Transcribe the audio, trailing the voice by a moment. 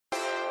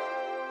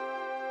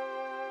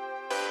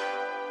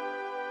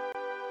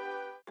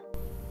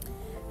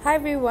Hi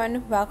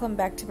everyone, welcome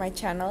back to my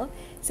channel.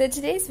 So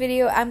today's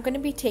video I'm going to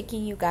be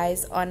taking you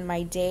guys on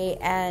my day,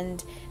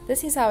 and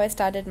this is how I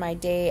started my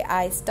day.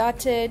 I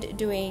started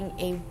doing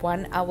a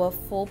 1 hour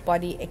full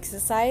body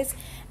exercise,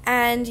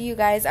 and you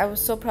guys, I was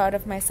so proud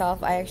of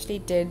myself. I actually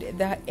did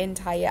the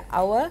entire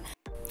hour.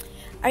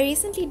 I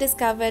recently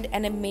discovered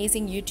an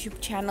amazing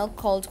YouTube channel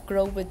called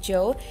Grow with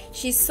Jo.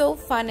 She's so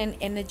fun and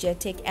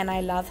energetic, and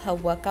I love her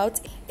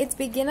workouts. It's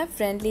beginner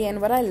friendly,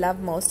 and what I love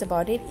most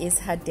about it is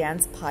her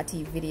dance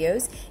party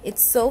videos.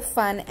 It's so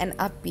fun and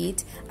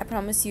upbeat. I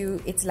promise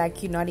you, it's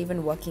like you're not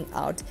even working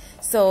out.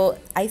 So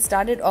I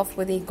started off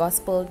with a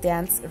gospel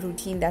dance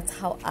routine. That's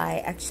how I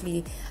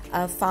actually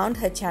found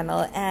her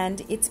channel,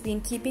 and it's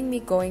been keeping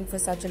me going for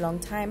such a long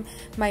time.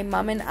 My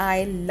mom and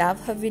I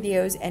love her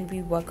videos, and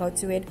we work out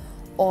to it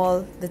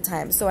all the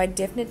time. So I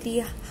definitely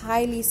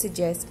highly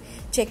suggest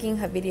checking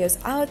her videos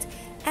out,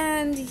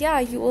 and yeah,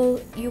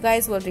 you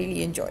guys will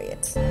really enjoy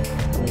it.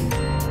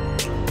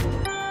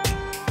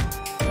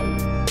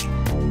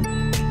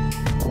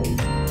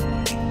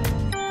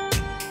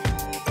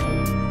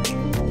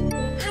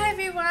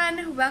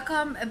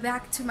 Welcome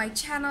back to my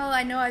channel.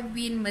 I know I've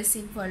been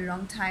missing for a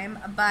long time,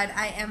 but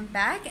I am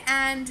back,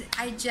 and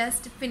I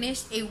just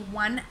finished a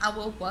 1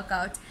 hour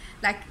workout.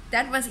 Like,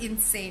 that was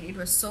insane. It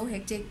was so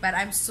hectic, but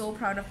I'm so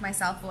proud of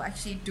myself for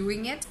actually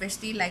doing it,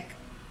 especially like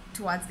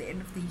towards the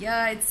end of the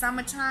year. It's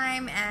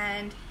summertime,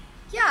 and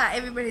yeah,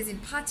 everybody's in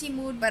party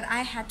mood, but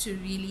I had to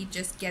really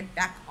just get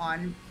back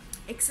on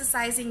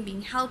exercising,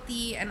 being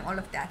healthy and all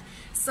of that.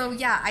 So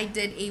yeah, I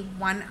did a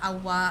 1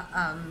 hour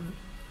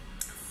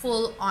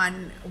full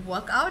on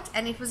workout,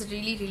 and it was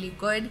really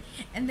good.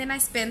 And then I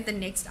spent the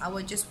next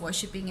hour just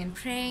worshiping and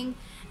praying,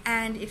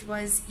 and it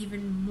was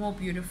even more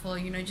beautiful,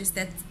 you know, just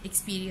that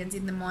experience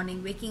in the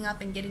morning, waking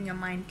up and getting your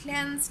mind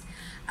cleansed.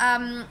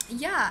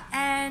 Yeah,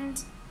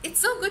 and it's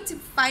so good to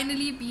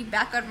finally be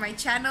back on my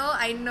channel.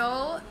 I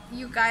know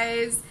you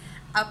guys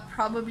are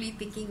probably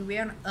thinking,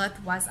 where on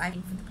earth was I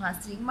for the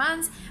past 3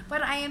 months?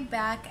 But I am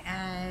back,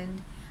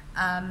 and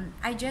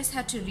I just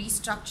had to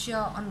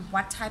restructure on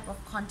what type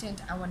of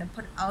content I want to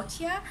put out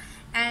here,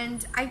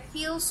 and I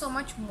feel so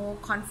much more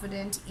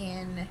confident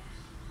in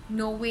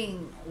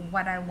knowing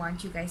what I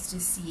want you guys to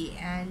see.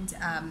 And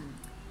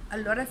a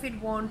lot of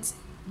it won't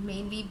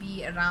mainly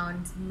be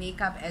around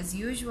makeup as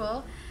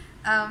usual,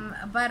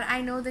 but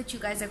I know that you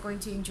guys are going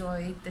to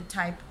enjoy the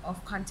type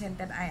of content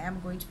that I am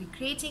going to be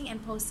creating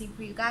and posting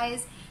for you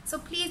guys. So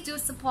please do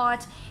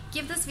support,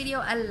 give this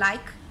video a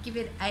like, give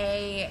it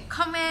a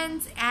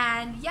comment,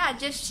 and yeah,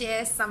 just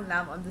share some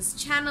love on this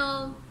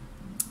channel.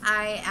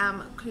 I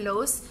am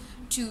close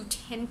to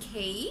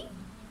 10K.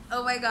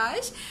 Oh my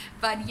gosh.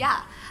 But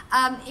yeah,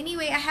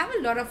 anyway, I have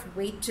a lot of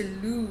weight to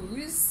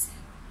lose.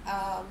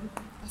 I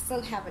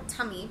still have a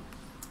tummy,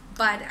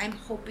 but I'm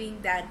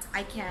hoping that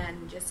I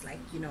can just, like,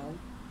 you know,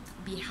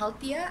 be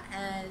healthier,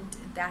 and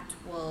that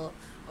will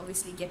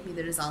obviously get me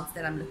the results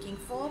that I'm looking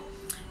for.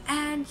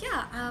 And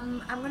yeah,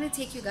 I'm gonna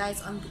take you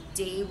guys on the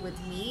day with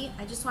me.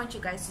 I just want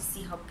you guys to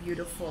see how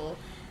beautiful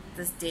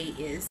this day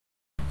is.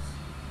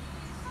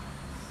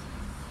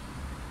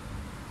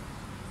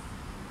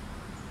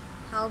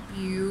 How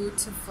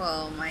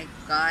beautiful, my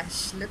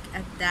gosh, look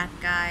at that,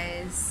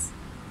 guys.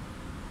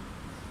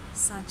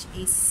 Such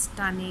a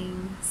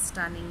stunning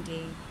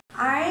day.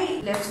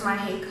 I left my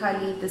hair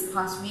curly this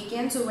past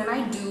weekend, so when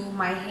I do,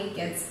 my hair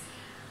gets,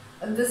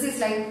 this is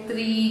like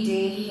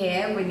 3-day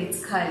hair when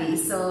it's curly.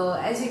 So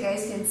as you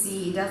guys can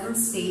see, it doesn't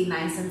stay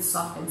nice and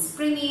soft and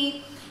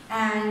springy,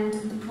 and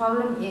the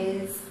problem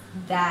is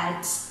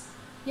that,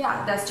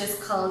 yeah, that's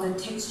just curls and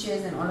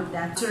textures and all of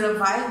that. To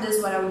revive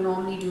this, what I would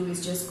normally do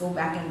is just go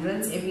back and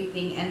rinse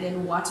everything, and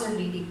then water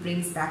really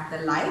brings back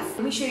the life.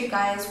 Let me show you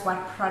guys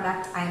what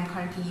product I am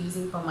currently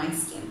using for my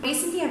skin.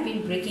 Recently, I've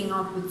been breaking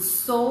out with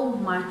so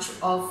much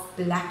of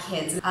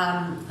blackheads.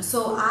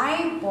 So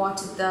I bought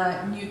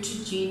the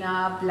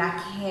Neutrogena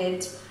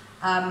Blackhead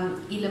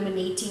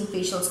Eliminating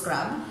Facial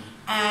Scrub.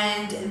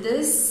 And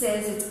this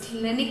says it's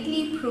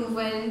clinically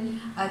proven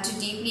to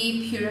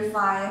deeply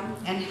purify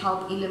and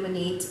help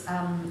eliminate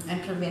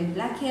and prevent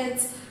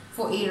blackheads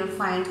for a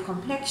refined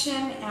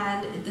complexion,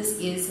 and this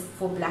is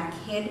for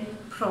blackhead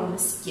prone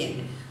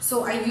skin.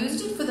 So I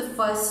used it for the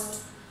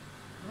first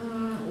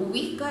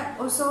week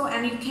or so,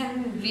 and you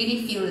can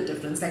really feel the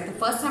difference. Like, the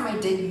first time I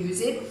did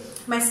use it,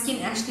 my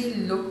skin actually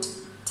looked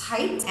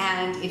tight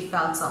and it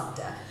felt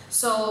softer.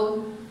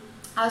 So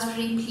I was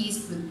pretty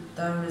pleased with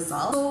the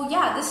result. So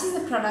yeah, this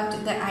is the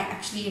product that I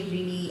actually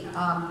really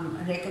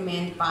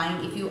recommend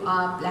buying if you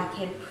are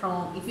blackhead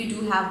prone, if you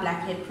do have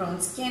blackhead prone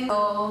skin.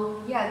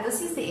 So yeah,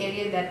 this is the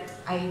area that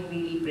I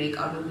really break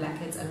out with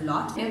blackheads a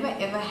lot. Never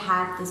ever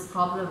had this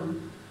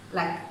problem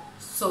like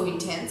so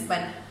intense,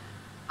 but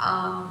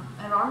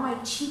around my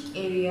cheek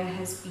area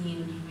has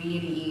been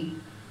really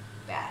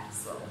bad.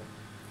 So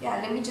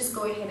yeah, let me just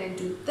go ahead and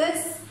do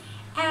this,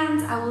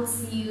 and I will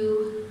see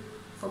you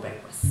for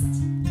breakfast.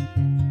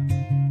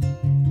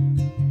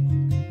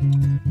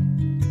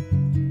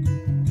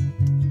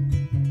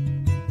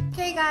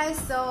 Hey guys,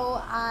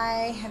 so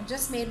I have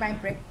just made my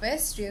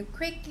breakfast real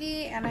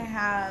quickly and I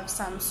have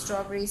some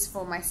strawberries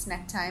for my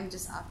snack time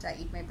just after I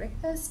eat my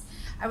breakfast.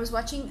 I was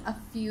watching a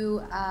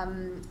few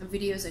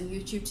videos on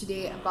YouTube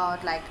today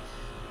about like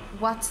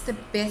what's the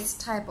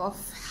best type of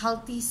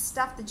healthy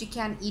stuff that you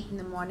can eat in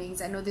the mornings.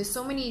 I know there's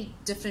so many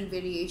different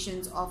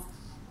variations of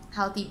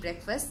healthy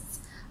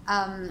breakfasts,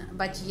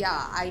 but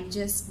yeah, I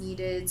just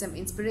needed some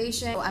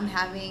inspiration. So I'm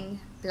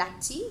having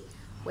black tea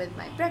with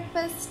my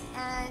breakfast,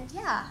 and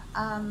yeah,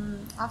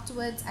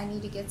 afterwards I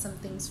need to get some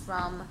things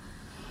from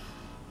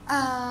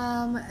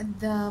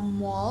the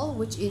mall,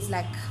 which is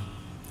like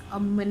a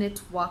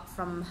minute walk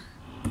from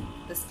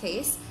this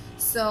place.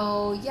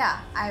 So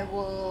yeah, I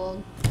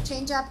will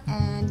change up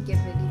and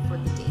get ready for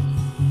the day.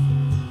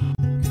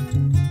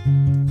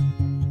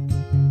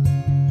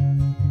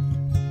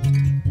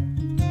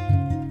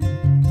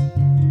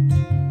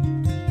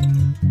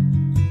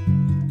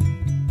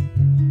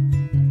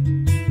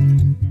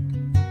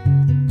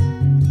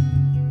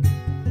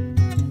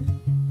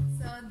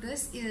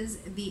 Is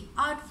the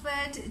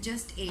outfit,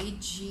 just a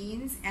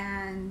jeans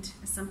and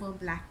a simple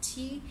black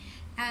tee,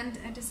 and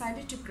I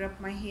decided to grab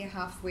my hair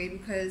halfway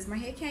because my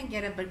hair can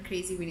get a bit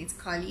crazy when it's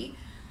curly.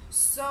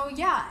 So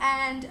yeah,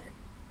 and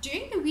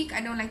during the week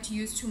I don't like to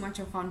use too much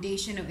of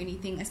foundation or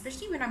anything,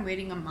 especially when I'm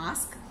wearing a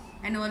mask.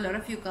 I know a lot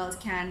of you girls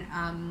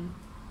can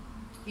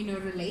you know,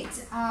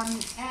 relate,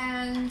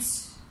 and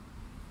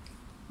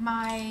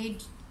my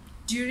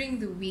during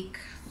the week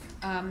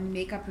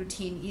makeup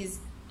routine is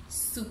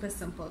super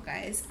simple,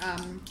 guys.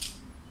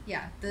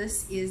 Yeah,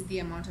 this is the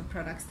amount of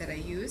products that I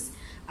use.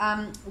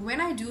 When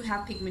I do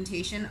have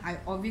pigmentation, I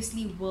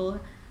obviously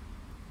will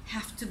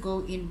have to go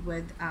in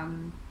with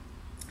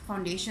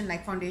foundation.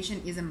 Like,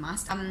 foundation is a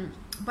must,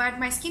 but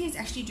my skin is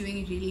actually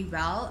doing really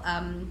well.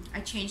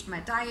 I changed my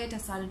diet, I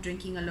started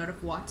drinking a lot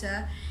of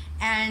water,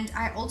 and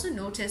I also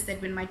noticed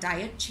that when my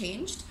diet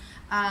changed,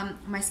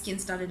 my skin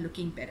started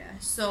looking better.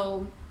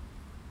 So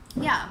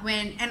yeah,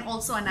 and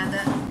also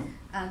another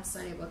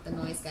sorry about the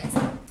noise, guys.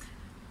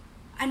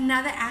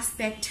 Another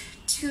aspect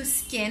to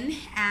skin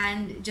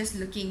and just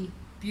looking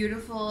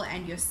beautiful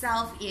and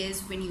yourself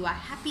is when you are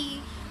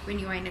happy, when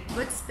you are in a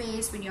good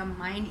space, when your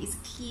mind is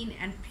clean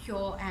and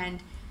pure,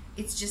 and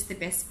it's just the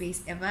best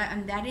space ever.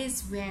 And that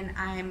is when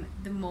I'm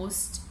the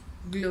most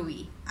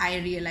glowy. I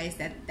realize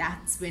that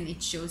that's when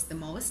it shows the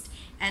most.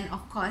 And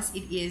of course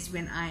it is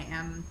when I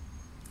am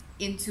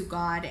into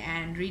God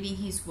and reading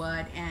His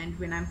word, and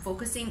when I'm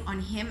focusing on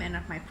Him and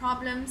not my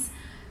problems,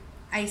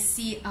 I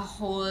see a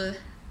whole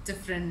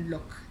different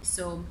look.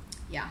 So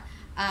yeah,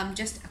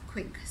 just a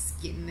quick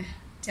skin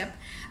tip.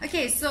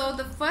 Okay, so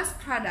the first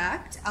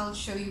product I'll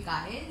show you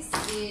guys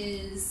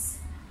is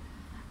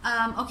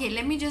okay,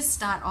 let me just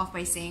start off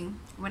by saying,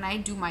 when I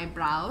do my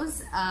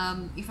brows,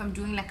 if I'm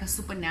doing like a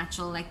super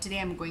natural, like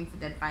today I'm going for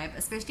that vibe,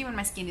 especially when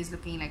my skin is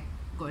looking like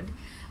good,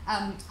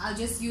 I'll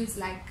just use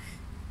like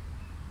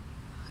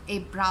a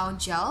brow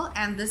gel,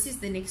 and this is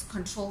the NYX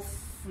Control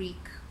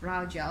Freak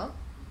brow gel.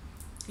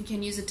 You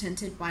can use a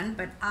tinted one,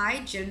 but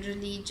I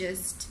generally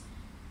just,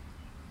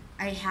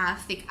 I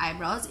have thick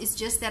eyebrows. It's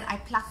just that I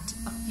plucked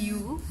a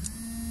few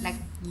like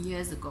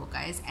years ago,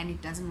 guys, and it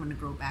doesn't want to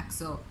grow back.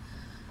 So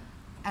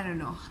I don't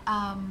know.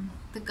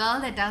 The girl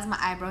that does my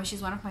eyebrows,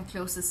 she's one of my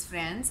closest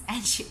friends,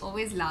 and she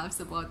always laughs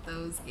about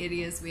those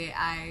areas where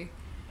I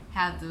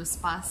have those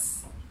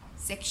sparse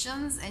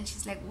sections, and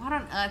she's like, what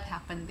on earth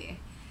happened there?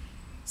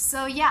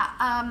 So yeah,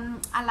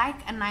 I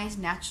like a nice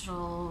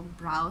natural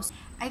brows.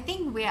 I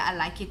think where I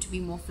like it to be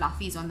more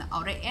fluffy is on the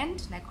outer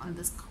end, like on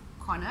this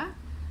corner.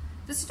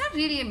 This is not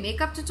really a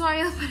makeup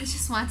tutorial, but I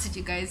just wanted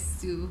you guys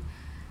to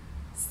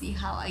see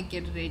how I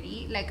get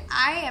ready. Like,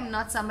 I am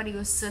not somebody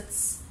who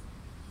sits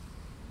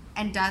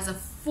and does a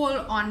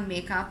full-on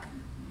makeup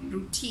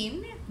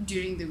routine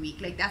during the week.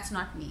 Like, that's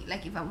not me.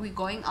 Like, if we're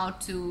going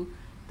out to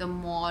the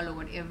mall or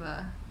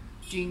whatever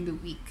during the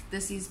week,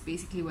 this is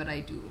basically what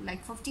I do.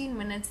 Like 15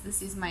 minutes,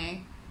 this is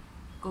my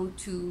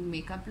go-to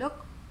makeup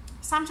look.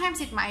 Sometimes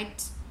it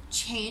might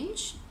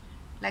change,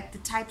 like the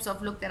types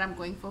of look that I'm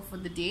going for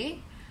the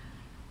day.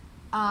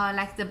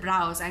 Like the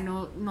brows, I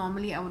know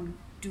normally I would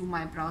do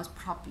my brows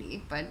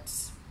properly, but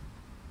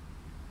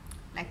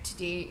like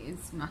today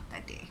is not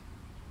that day.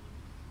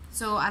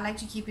 So I like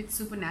to keep it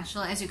super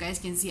natural. As you guys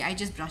can see, I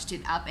just brushed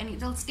it up and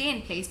it'll stay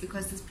in place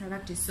because this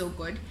product is so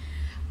good.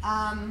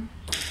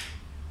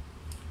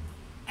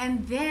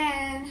 And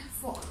then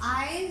for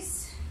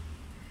eyes,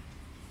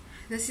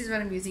 this is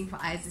what I'm using for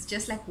eyes. It's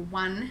just like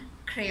one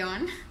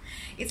crayon.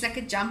 It's like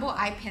a jumbo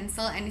eye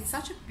pencil, and it's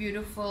such a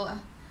beautiful, I don't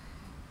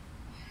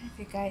know if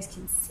you guys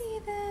can see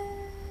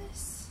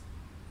this.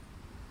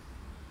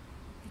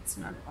 It's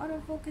not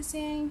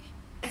auto-focusing.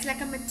 It's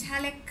like a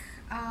metallic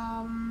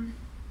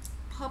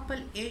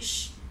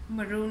purple-ish,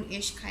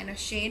 maroon-ish kind of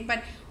shade,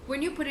 but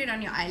when you put it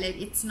on your eyelid,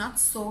 it's not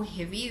so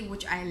heavy,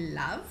 which I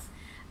love.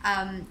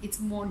 It's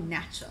more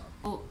natural.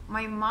 So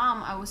my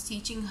mom, I was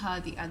teaching her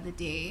the other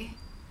day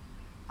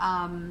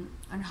on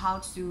how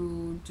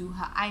to do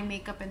her eye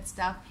makeup and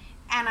stuff,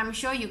 and I'm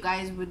sure you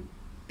guys would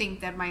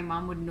think that my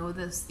mom would know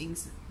those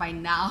things by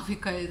now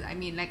because I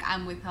mean, like,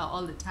 I'm with her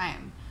all the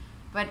time,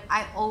 but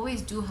I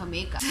always do her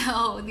makeup.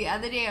 So the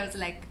other day I was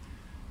like,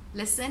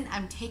 listen,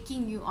 I'm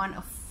taking you on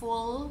a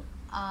full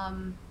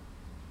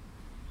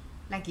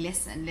like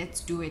lesson,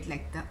 let's do it,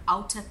 like the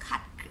outer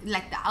cut,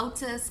 like the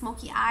outer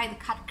smoky eye, the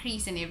cut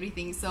crease and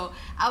everything. So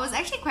I was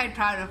actually quite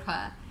proud of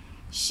her.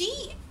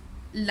 She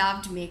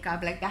loved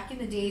makeup. Like back in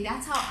the day,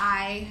 that's how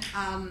I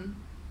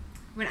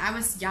when I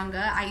was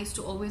younger, I used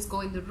to always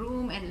go in the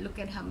room and look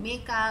at her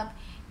makeup,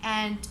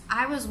 and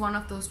I was one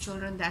of those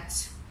children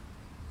that,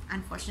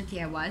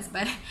 unfortunately I was,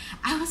 but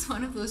I was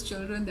one of those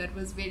children that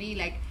was very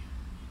like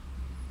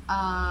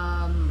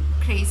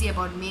crazy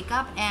about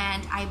makeup,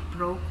 and I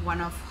broke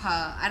one of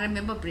her, I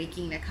remember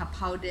breaking like her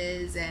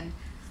powders, and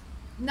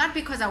not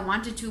because I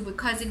wanted to,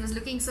 because it was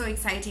looking so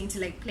exciting to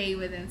like play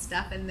with and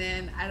stuff. And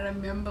then I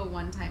remember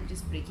one time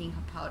just breaking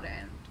her powder,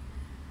 and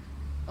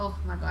oh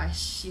my gosh,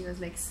 she was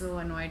like so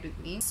annoyed with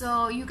me.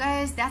 So you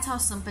guys, that's how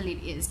simple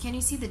it is. Can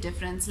you see the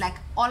difference? Like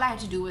all I had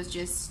to do was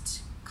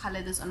just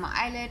color this on my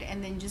eyelid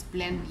and then just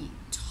blend the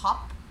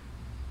top.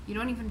 You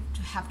don't even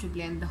have to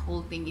blend the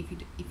whole thing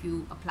if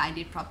you applied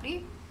it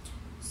properly.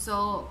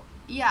 So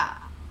yeah,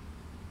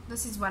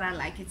 this is what I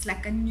like. It's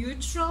like a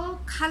neutral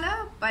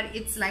color, but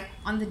it's like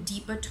on the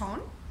deeper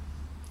tone.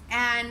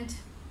 And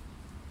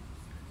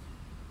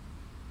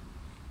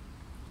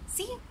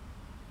see,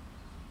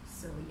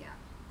 so yeah,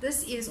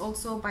 this is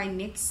also by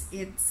NYX.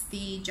 It's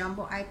the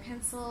Jumbo Eye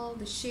Pencil.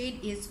 The shade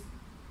is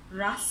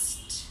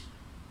Rust.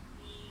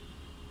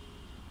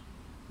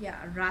 Yeah,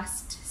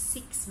 Rust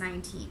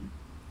 619.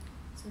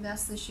 So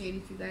that's the shade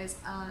if you guys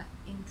are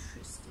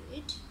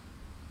interested.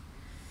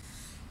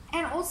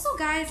 And also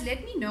guys,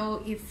 let me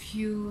know if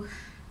you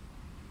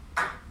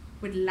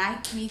would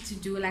like me to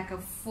do like a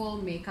full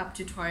makeup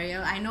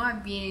tutorial. I know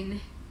I've been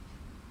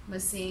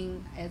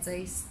missing, as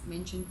I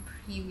mentioned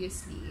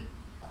previously.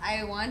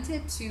 I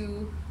wanted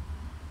to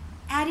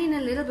add in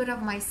a little bit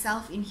of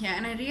myself in here,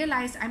 and I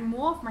realized I'm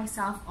more of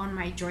myself on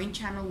my joint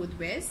channel with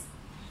Wez,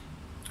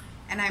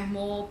 and I'm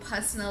more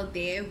personal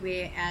there,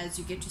 whereas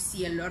you get to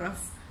see a lot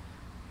of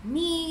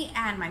me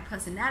and my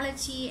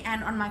personality.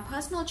 And on my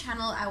personal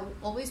channel, I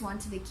always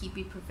wanted to keep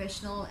it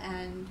professional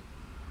and,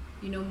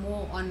 you know,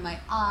 more on my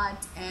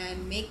art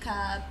and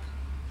makeup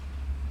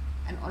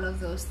and all of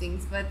those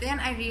things. But then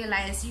I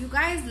realized you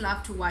guys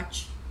love to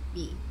watch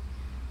me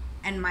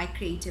and my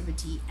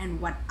creativity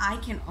and what I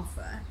can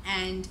offer,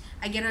 and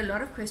I get a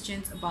lot of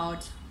questions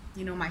about,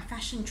 you know, my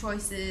fashion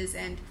choices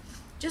and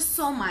just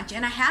so much,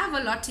 and I have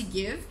a lot to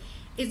give.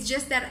 It's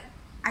just that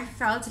I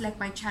felt like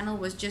my channel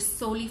was just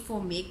solely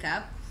for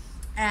makeup,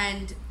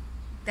 and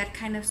that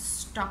kind of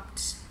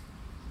stopped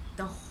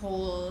the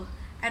whole,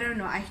 I don't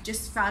know, I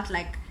just felt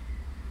like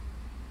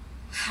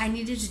I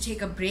needed to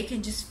take a break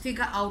and just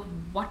figure out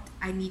what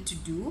I need to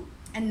do.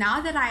 And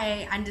now that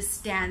I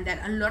understand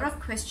that a lot of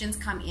questions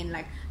come in,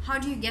 like how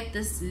do you get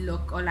this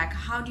look, or like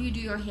how do you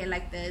do your hair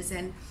like this,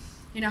 and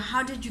you know,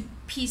 how did you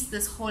piece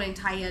this whole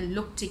entire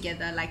look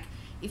together, like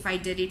if I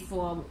did it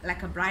for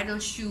like a bridal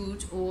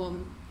shoot or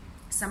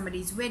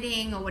somebody's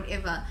wedding or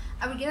whatever.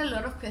 I would get a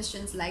lot of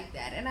questions like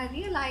that, and I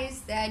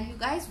realized that you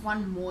guys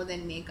want more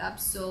than makeup.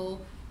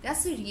 So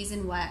that's the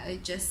reason why I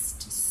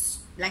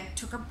just like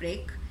took a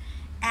break,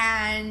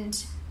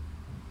 and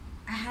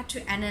I had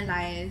to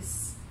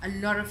analyze a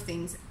lot of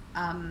things,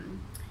 and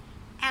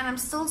I'm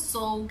still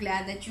so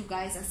glad that you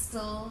guys are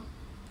still,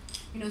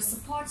 you know,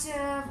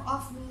 supportive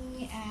of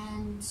me,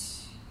 and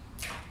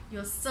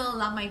you'll still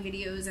love my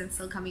videos and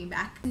still coming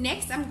back.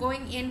 Next, I'm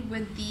going in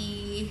with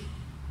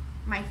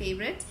my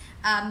favorite,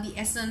 the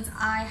Essence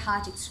I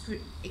Heart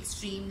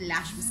Extreme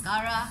Lash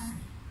Mascara.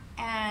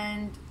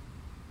 And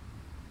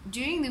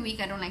during the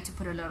week I don't like to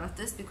put a lot of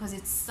this because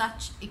it's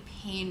such a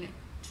pain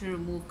to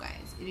remove,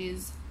 guys. It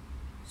is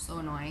so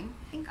annoying.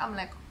 I think I'm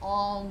like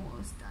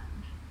almost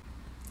done.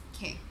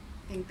 Okay,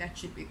 I think that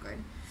should be good.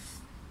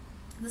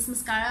 This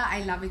mascara,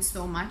 I love it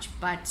so much,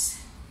 but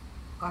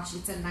gosh,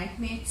 it's a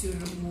nightmare to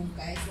remove,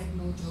 guys, like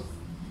no joke.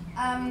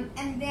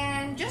 And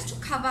then just to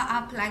cover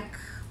up like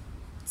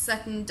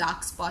certain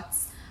dark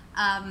spots,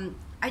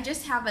 I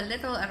just have a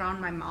little around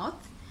my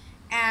mouth,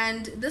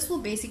 and this will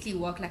basically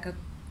work like a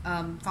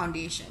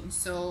foundation.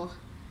 So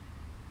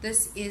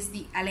this is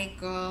the LA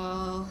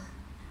Girl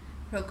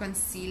Pro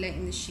Concealer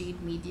in the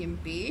shade Medium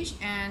Beige,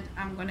 and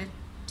I'm gonna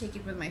take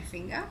it with my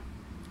finger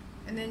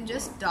and then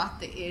just dot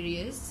the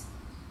areas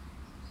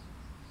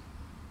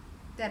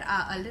that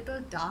are a little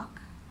dark,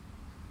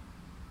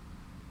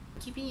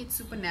 keeping it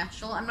super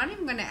natural. I'm not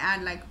even gonna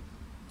add like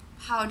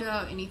powder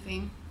or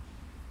anything,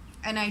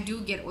 and I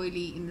do get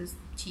oily in this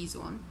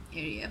T-zone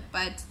area,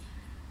 but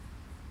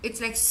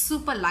it's like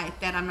super light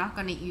that I'm not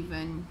gonna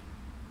even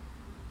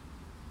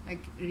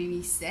like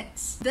really set.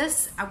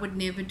 This I would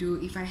never do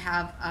if I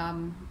have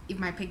if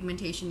my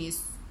pigmentation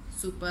is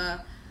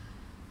super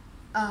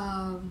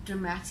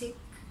dramatic,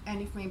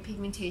 and if my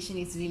pigmentation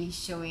is really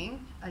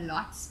showing a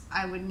lot,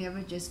 I would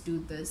never just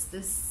do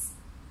this.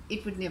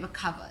 It would never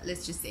cover,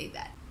 let's just say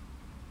that.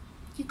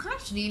 you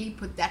can't really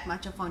put that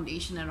much of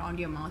foundation around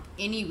your mouth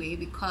anyway,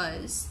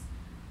 because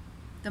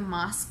the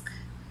mask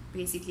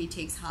basically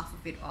takes half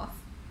of it off.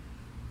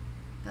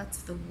 That's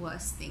the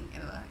worst thing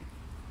ever.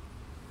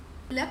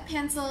 Lip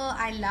pencil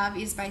I love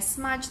is by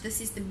Smudge.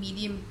 This is the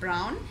medium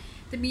brown.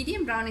 The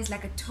medium brown is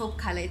like a taupe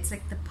color. It's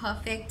like the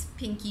perfect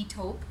pinky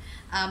taupe.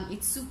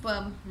 It's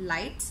super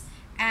light.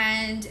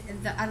 And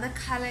the other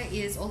color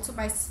is also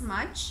by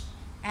Smudge,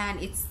 and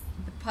it's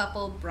the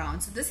purple brown.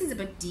 So this is a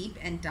bit deep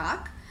and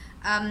dark.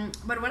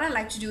 But what I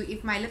like to do,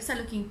 if my lips are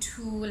looking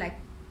too like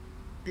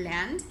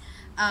bland,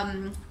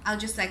 I'll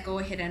just like go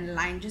ahead and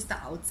line just the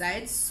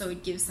outsides so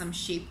it gives some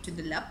shape to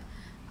the lip.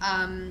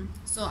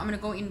 So I'm gonna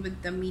go in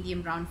with the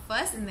medium brown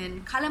first and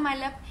then color my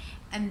lip,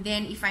 and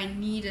then if I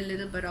need a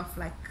little bit of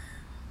like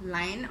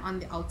line on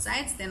the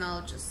outsides, then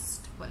I'll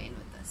just go in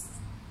with this.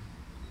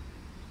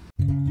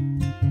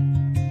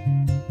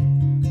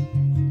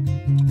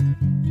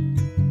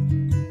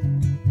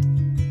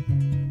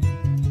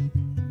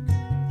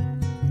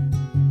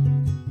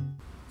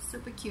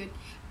 Super cute.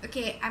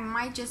 Okay, I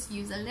might just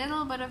use a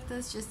little bit of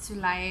this just to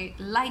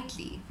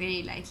lightly,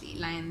 very lightly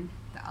line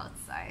the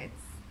outsides.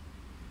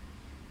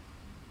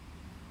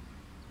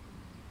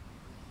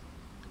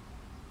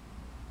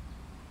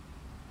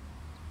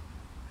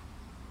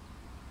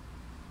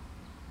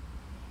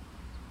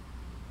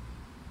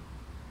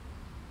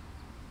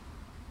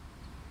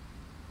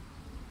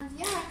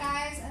 Yeah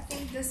guys, I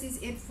think this is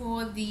it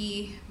for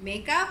the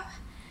makeup.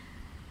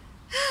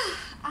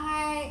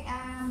 I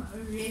am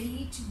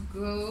ready to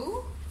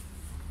go.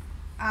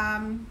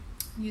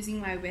 Using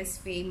my Wez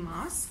Fay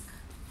mask.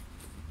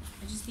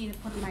 I just need to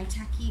put my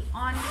tacky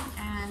on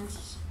and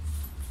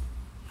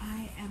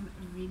I am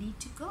ready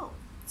to go.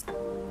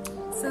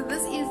 So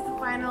this is the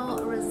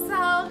final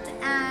result,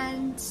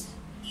 and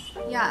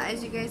yeah,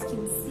 as you guys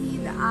can see,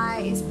 the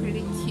eye is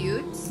pretty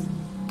cute.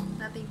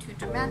 Nothing too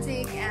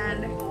dramatic,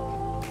 and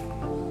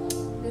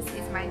this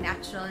is my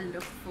natural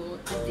look for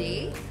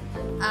today.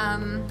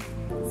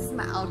 This is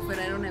my outfit.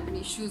 I don't have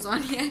any shoes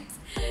on yet,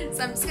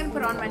 so I'm just gonna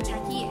put on my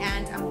tacky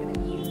and I'm gonna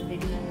be ready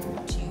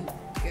to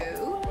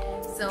go.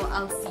 So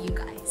I'll see you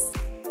guys.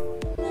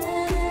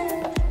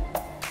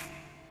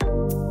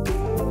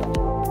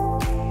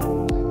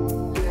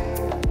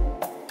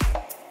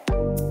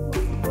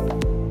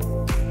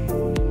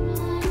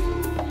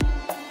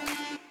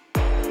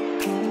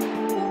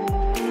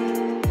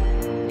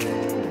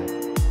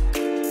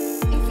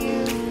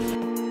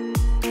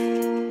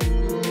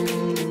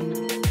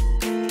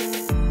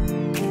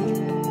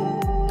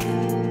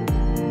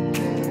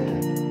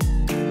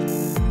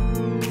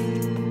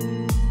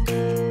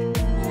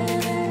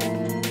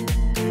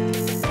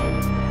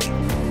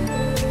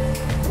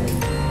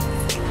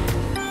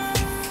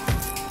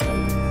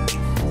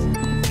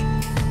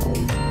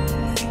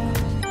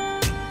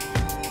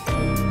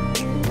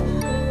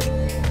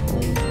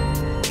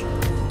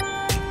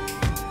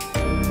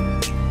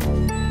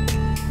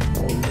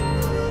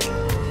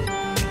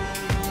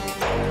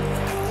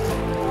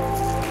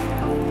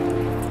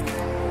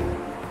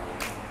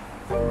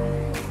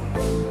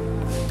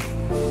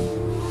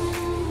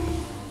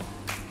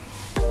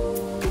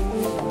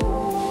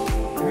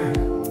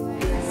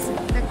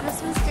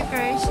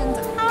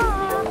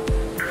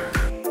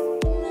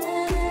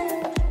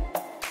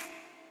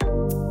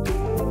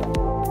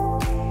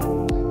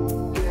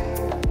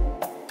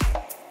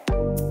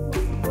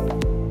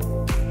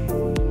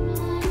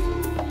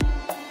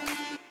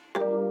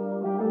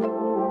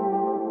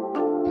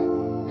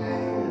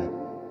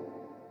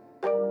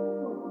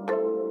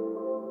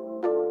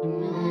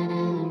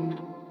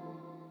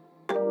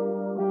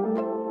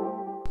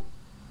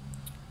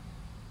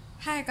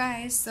 Hi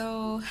guys,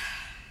 so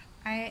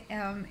I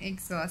am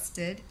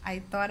exhausted. I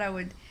thought I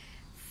would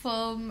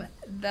film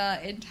the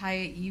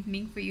entire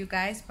evening for you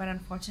guys, but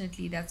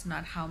unfortunately that's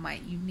not how my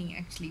evening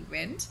actually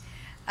went.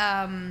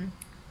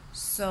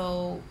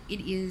 So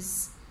it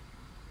is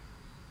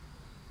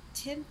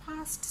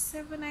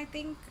 7:10 I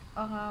think.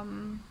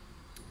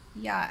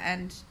 Yeah,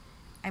 and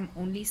I'm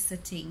only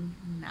sitting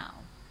now.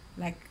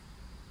 Like,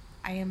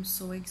 I am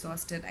so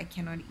exhausted, I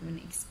cannot even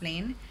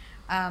explain.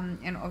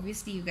 And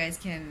obviously you guys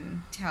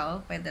can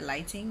tell by the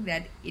lighting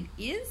that it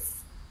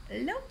is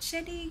load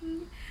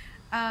shedding.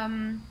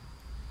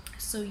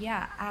 So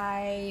yeah,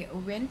 I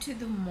went to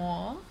the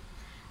mall.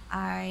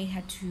 I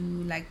had to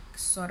like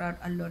sort out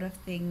a lot of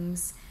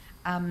things.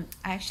 I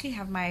actually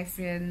have my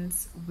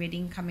friend's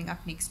wedding coming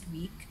up next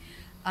week.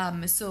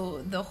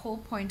 So the whole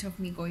point of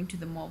me going to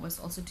the mall was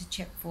also to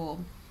check for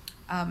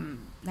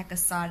like a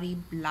sari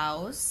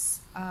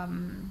blouse,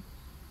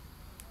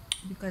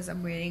 because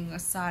I'm wearing a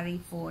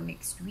sari for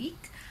next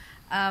week.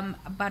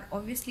 But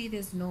obviously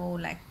there's no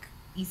like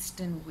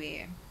Eastern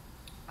wear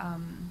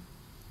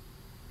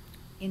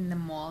in the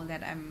mall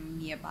that I'm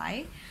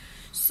nearby,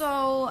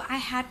 so I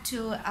had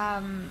to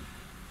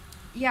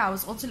yeah, I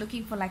was also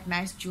looking for like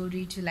nice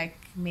jewelry to like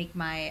make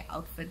my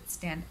outfit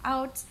stand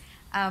out.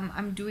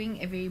 I'm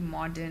doing a very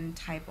modern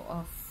type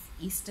of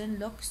Eastern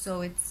look,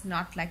 so it's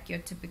not like your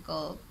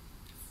typical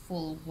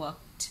full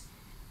worked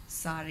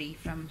sari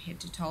from head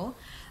to toe.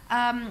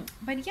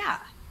 But yeah,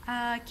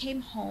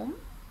 came home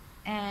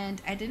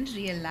and I didn't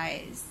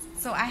realize.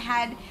 So I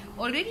had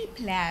already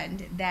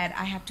planned that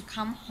I have to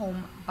come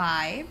home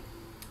by,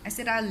 I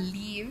said I'll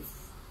leave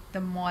the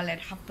mall at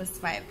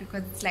 5:30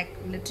 because it's like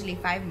literally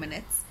 5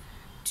 minutes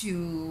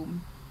to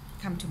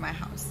come to my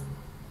house.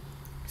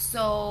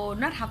 So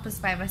not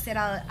 5:30, I said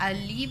I'll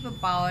leave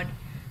about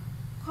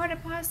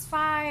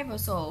 5:15 or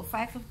so,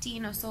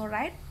 5:15 or so,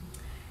 right?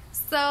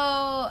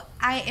 So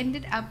I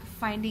ended up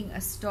finding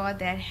a store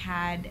that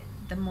had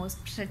the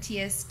most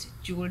prettiest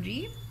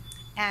jewelry,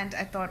 and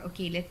I thought,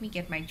 okay, let me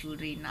get my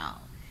jewelry now.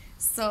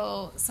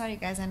 So sorry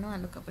guys, I know I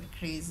look a bit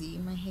crazy,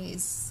 my hair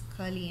is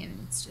curly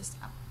and it's just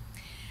up.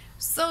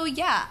 So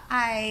yeah,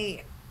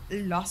 I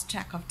lost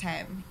track of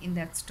time in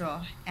that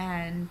store,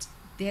 and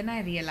then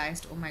I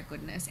realized, oh my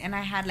goodness, and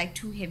I had like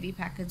 2 heavy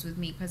packets with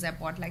me because I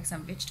bought like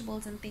some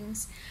vegetables and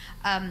things,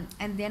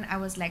 and then I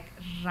was like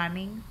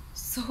running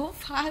so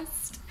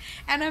fast,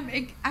 and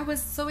I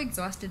was so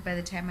exhausted by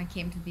the time I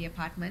came to the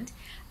apartment.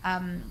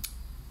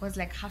 Was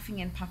like huffing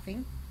and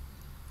puffing,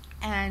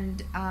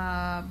 and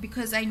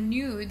because I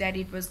knew that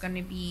it was going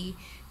to be,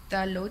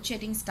 the load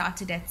shedding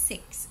started at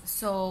 6,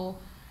 so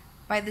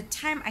by the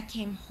time I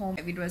came home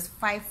it was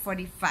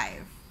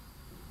 5:45,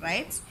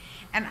 right?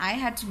 And I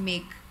had to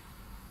make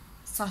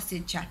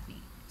sausage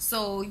chutney.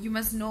 So you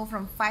must know,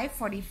 from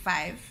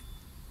 5:45,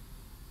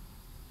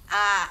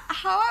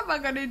 how am I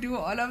gonna do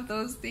all of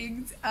those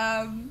things?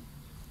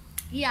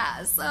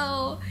 Yeah,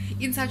 so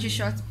in such a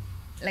short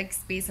like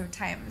space of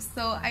time.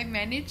 So I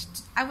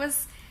managed, I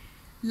was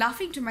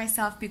laughing to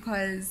myself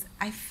because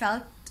I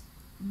felt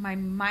my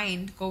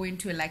mind go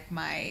into like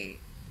my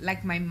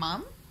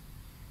mom.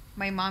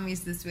 My mom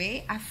is this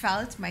way. I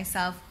felt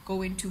myself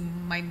go into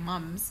my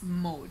mom's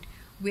mode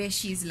where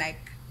she's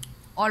like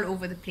all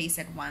over the place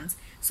at once.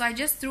 So I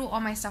just threw all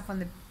my stuff on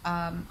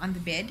the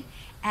bed,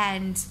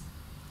 and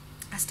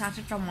I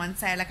started from one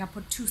side. Like I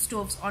put 2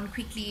 stoves on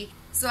quickly.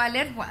 So I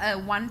let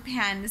one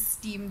pan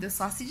steam the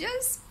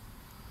sausages,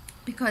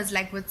 because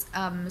like with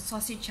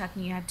sausage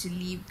chutney you have to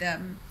leave the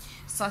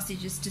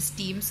sausages to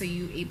steam so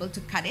you're able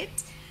to cut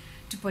it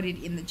to put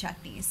it in the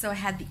chutney. So I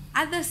had the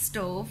other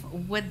stove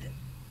with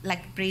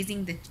like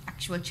braising the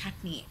actual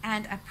chutney,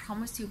 and I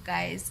promise you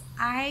guys,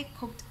 I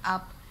cooked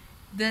up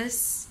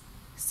this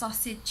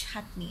sausage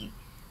chutney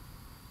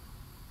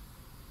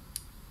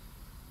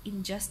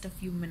in just a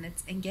few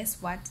minutes. And guess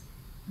what?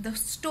 The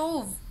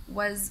stove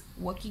was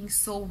working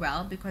so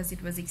well because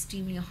it was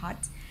extremely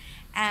hot.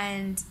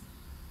 And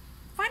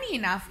funny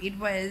enough,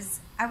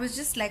 I was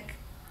just like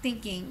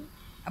thinking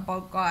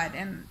about God,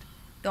 and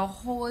the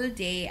whole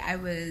day I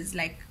was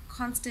like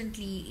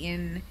constantly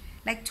in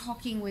like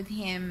talking with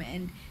him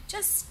and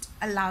just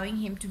allowing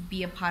him to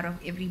be a part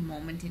of every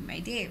moment in my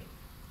day.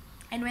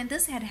 And when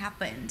this had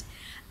happened,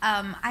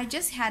 I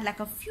just had like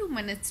a few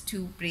minutes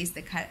to braise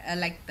the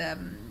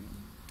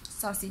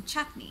sausage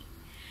chutney.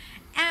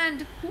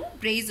 And who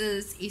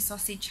braises a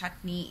sausage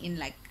chutney in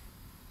like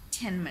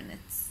 10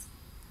 minutes?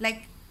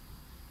 Like,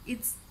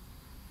 it's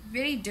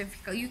very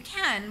difficult. You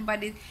can,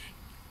 but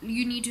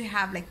you need to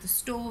have like the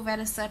stove at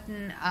a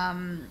certain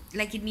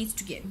like it needs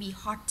to be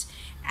hot,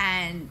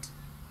 and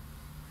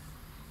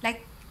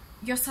like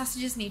your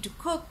sausages need to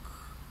cook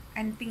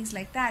and things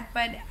like that.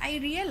 But I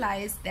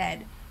realized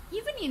that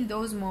even in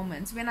those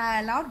moments when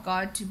I allowed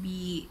God to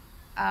be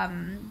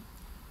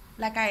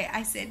like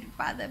I said,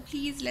 Father,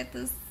 please let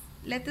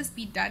this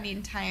be done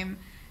in time,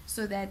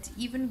 so that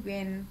even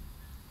when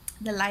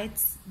the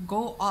lights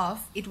go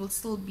off, it will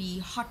still be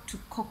hot to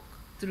cook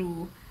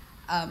through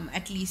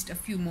at least a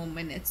few more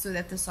minutes, so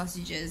that the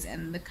sausages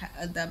and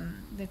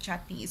the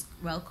chutney is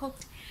well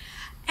cooked.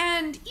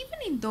 And even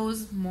in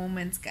those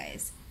moments,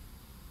 guys,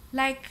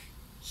 like,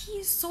 he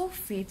is so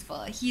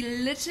faithful. He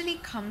literally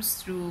comes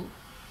through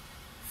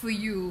for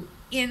you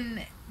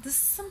in the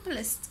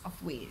simplest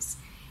of ways.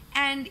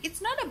 And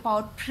it's not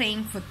about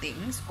praying for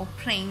things or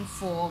praying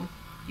for,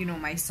 you know,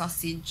 my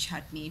sausage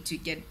chutney to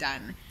get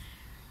done.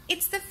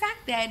 It's the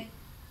fact that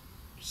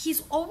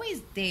he's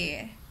always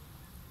there,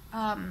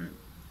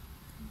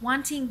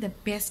 wanting the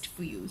best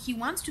for you. He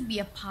wants to be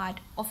a part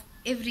of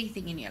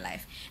everything in your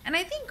life. And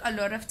I think a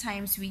lot of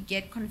times we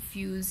get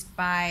confused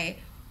by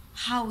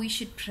how we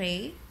should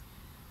pray,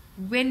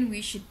 when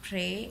we should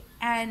pray,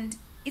 and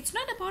it's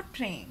not about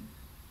praying.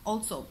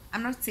 Also,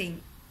 I'm not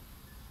saying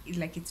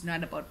like it's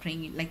not about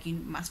praying, like you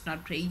must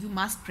not pray. You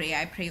must pray.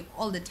 I pray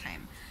all the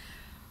time.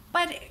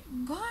 But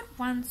God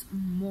wants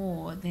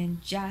more than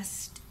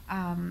just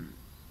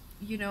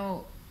you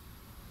know,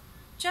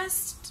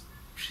 just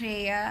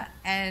prayer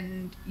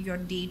and your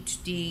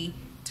day-to-day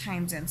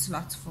times and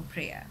slots for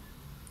prayer.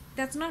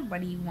 That's not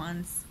what he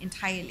wants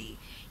entirely.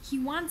 He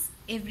wants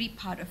every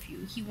part of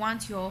you. He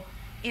wants your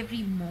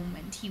every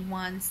moment. He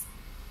wants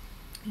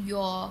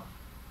your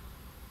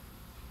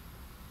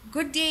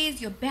good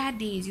days, your bad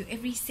days, your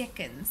every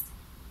seconds.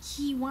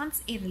 He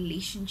wants a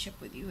relationship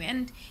with you.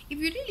 And if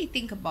you really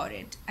think about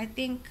it, I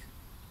think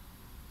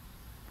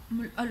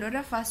a lot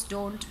of us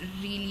don't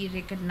really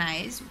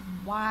recognize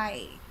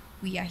why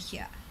we are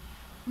here.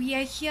 we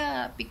are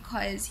here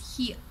because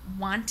he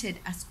wanted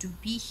us to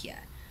be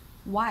here.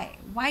 Why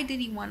did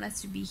he want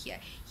us to be here?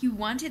 He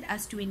wanted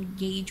us to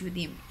engage with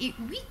him.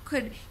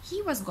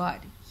 He was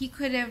God. He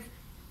could have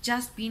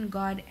just been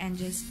God and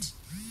just,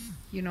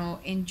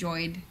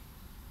 enjoyed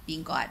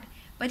being God.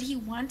 But he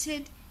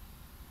wanted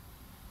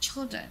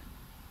children,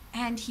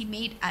 and he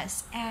made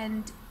us.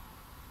 And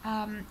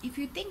if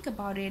you think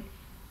about it,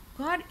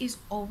 God is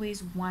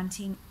always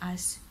wanting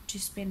us to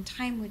spend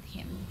time with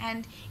him.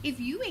 And if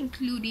you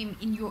include him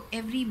in your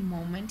every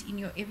moment, in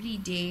your every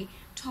day,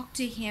 talk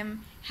to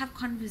him, have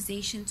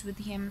conversations with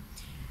him,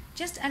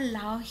 just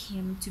allow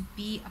him to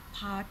be a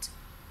part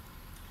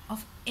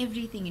of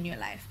everything in your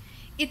life.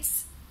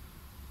 It's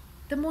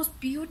the most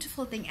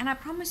beautiful thing. And I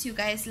promise you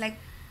guys, like,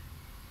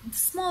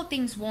 small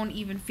things won't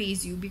even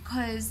faze you,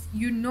 because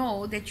you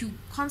know that you're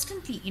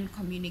constantly in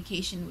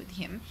communication with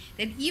him.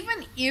 That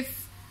even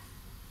if,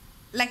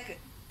 like,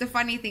 the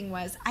funny thing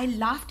was, I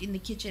laughed in the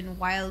kitchen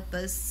while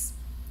this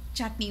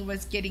chutney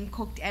was getting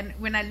cooked, and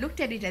when I looked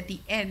at it at the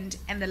end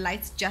and the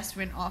lights just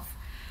went off,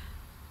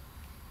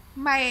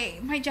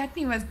 my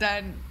chutney was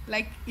done.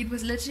 Like, it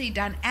was literally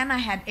done, and I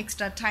had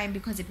extra time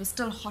because it was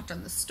still hot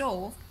on the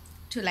stove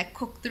to like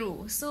cook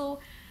through. So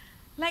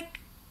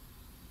like,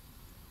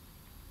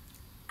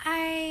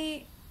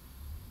 I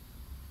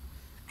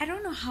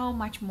don't know how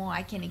much more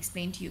I can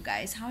explain to you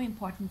guys how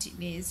important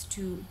it is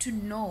to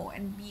know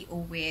and be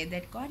aware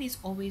that God is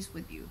always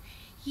with you.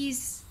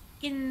 He's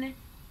in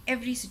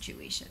every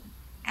situation,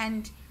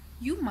 and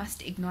you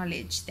must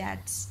acknowledge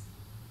that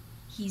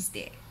he's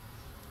there.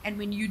 And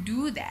when you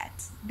do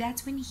that,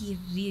 that's when he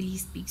really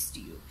speaks to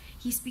you.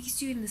 He speaks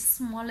to you in the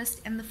smallest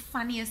and the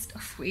funniest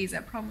of ways, I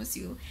promise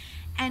you.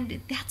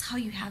 And that's how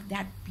you have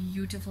that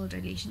beautiful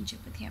relationship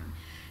with him.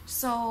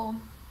 So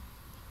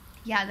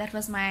yeah, that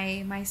was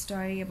my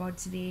story about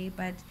today.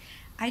 But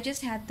I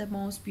just had the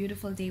most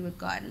beautiful day with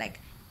God.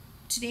 Like,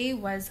 today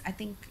was, I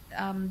think,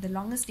 the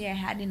longest day I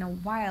had in a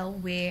while,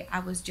 where I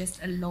was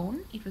just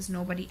alone. It was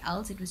nobody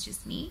else, it was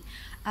just me.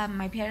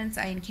 My parents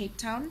are in Cape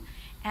Town,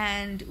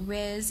 and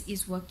Wez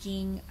is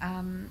working.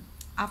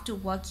 After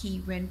work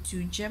he went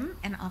to gym,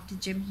 and after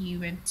gym he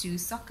went to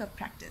soccer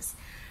practice.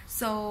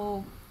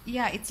 So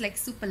yeah, it's like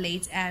super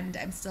late and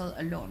I'm still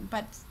alone.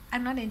 But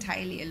I'm not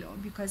entirely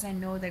alone, because I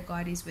know that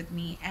God is with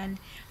me. And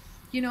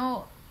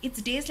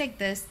it's days like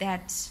this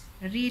that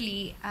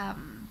really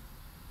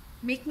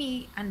makes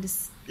me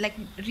understand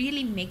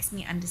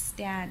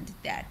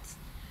that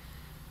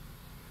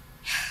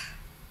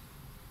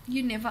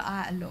you never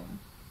are alone,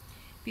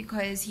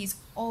 because he's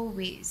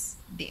always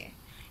there.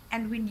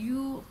 And when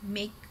you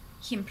make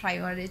him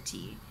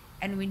priority,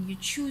 and when you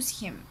choose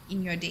him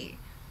in your day,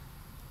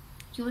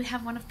 you will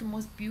have one of the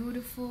most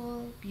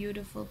beautiful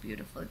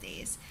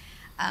days.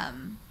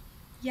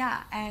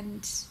 Yeah,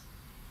 and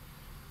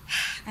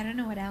I don't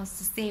know what else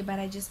to say, but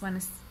I just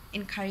want to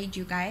encourage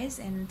you guys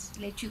and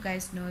let you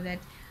guys know that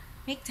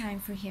make time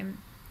for him,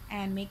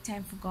 and make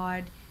time for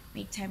God,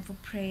 make time for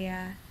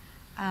prayer.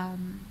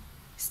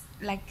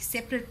 Like,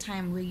 separate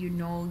time where you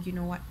know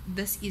what,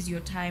 this is your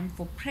time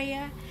for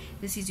prayer,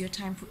 this is your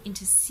time for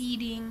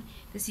interceding,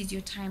 this is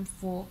your time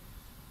for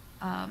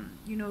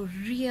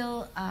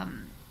real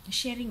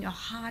sharing your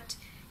heart,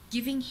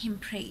 giving him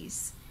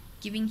praise,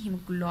 giving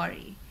him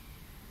glory,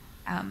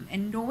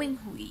 and knowing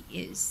who he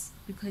is,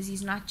 because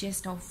he's not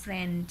just our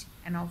friend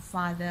and our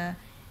father,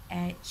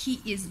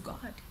 he is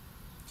God.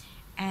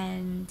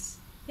 And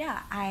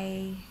yeah,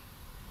 I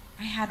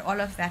had all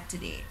of that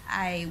today.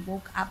 I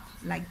woke up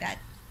like that.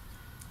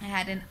 I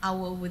had an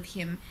hour with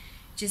him,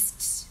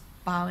 just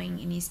bowing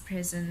in his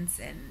presence,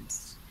 and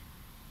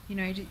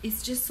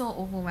it's just so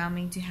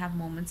overwhelming to have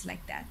moments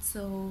like that.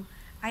 So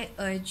I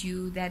urge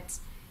you that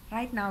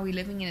right now we're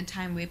living in a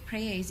time where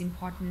prayer is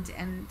important,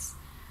 and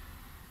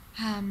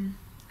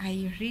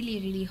I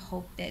really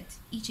hope that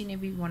each and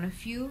every one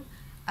of you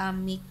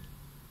make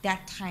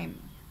that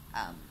time,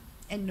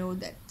 and know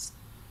that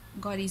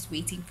God is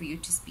waiting for you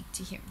to speak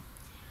to him,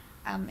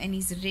 and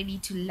he's ready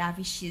to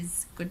lavish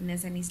his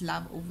goodness and his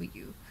love over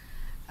you.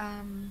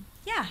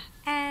 Yeah,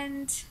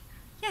 and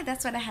yeah,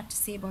 that's what I have to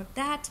say about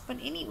that. But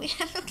anyway,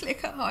 I look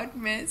like a hot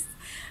mess.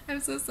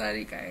 I'm so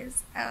sorry,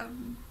 guys.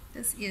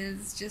 This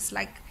is just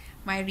like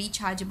my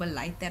rechargeable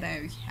light that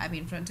I have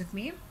in front of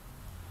me,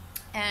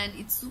 and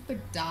it's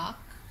super dark.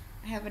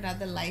 I have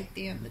another light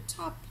there on the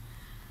top,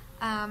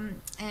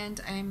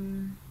 and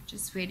I'm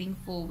just waiting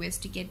for Wez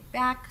to get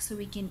back so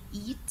we can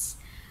eat.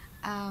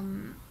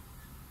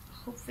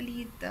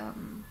 Hopefully the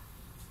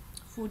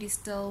food is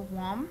still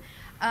warm.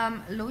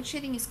 Load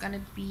shedding is gonna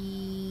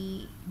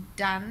be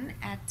done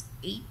at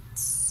 8,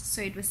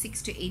 so it was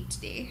 6 to 8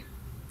 today.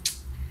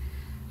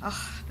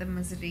 Oh, the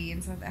misery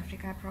in South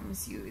Africa, I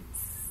promise you,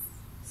 it's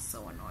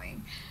so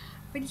annoying.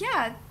 But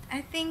yeah, I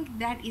think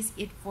that is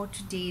it for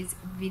today's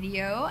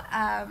video.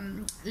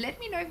 Let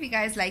me know if you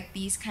guys like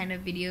these kind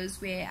of videos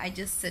where I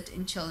just sit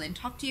and chill and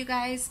talk to you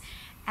guys,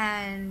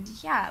 and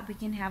yeah, we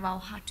can have our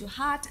heart to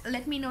heart.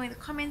 Let me know in the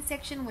comment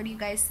section what you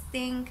guys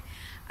think.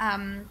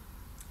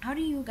 how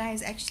do you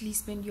guys actually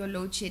spend your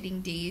load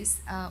shedding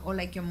days, or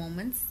like your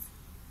moments?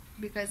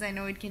 Because I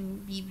know it can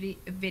be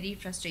very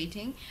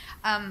frustrating.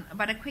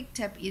 But a quick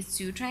tip is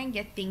to try and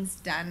get things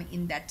done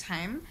in that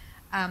time.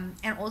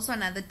 And also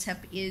another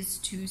tip is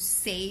to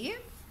save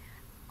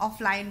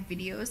offline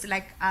videos,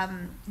 like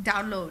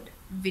download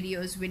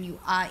videos when you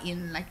are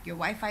in like your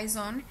Wi-Fi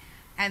zone,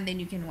 and then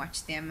you can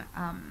watch them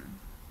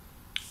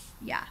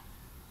yeah,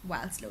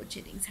 whilst load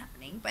shedding is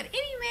happening. But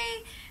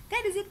anyway,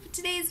 that is it for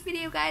today's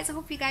video, guys. I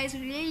hope you guys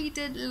really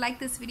did like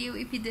this video.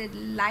 If you did,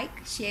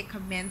 like, share,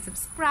 comment,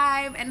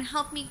 subscribe, and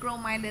help me grow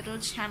my little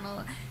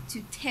channel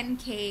to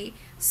 10k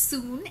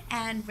soon.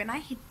 And when I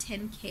hit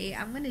 10k,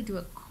 I'm gonna do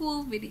a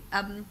cool video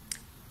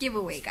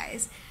giveaway,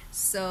 guys.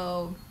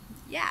 So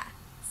yeah,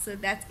 so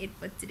that's it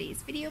for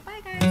today's video. Bye,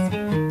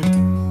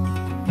 guys.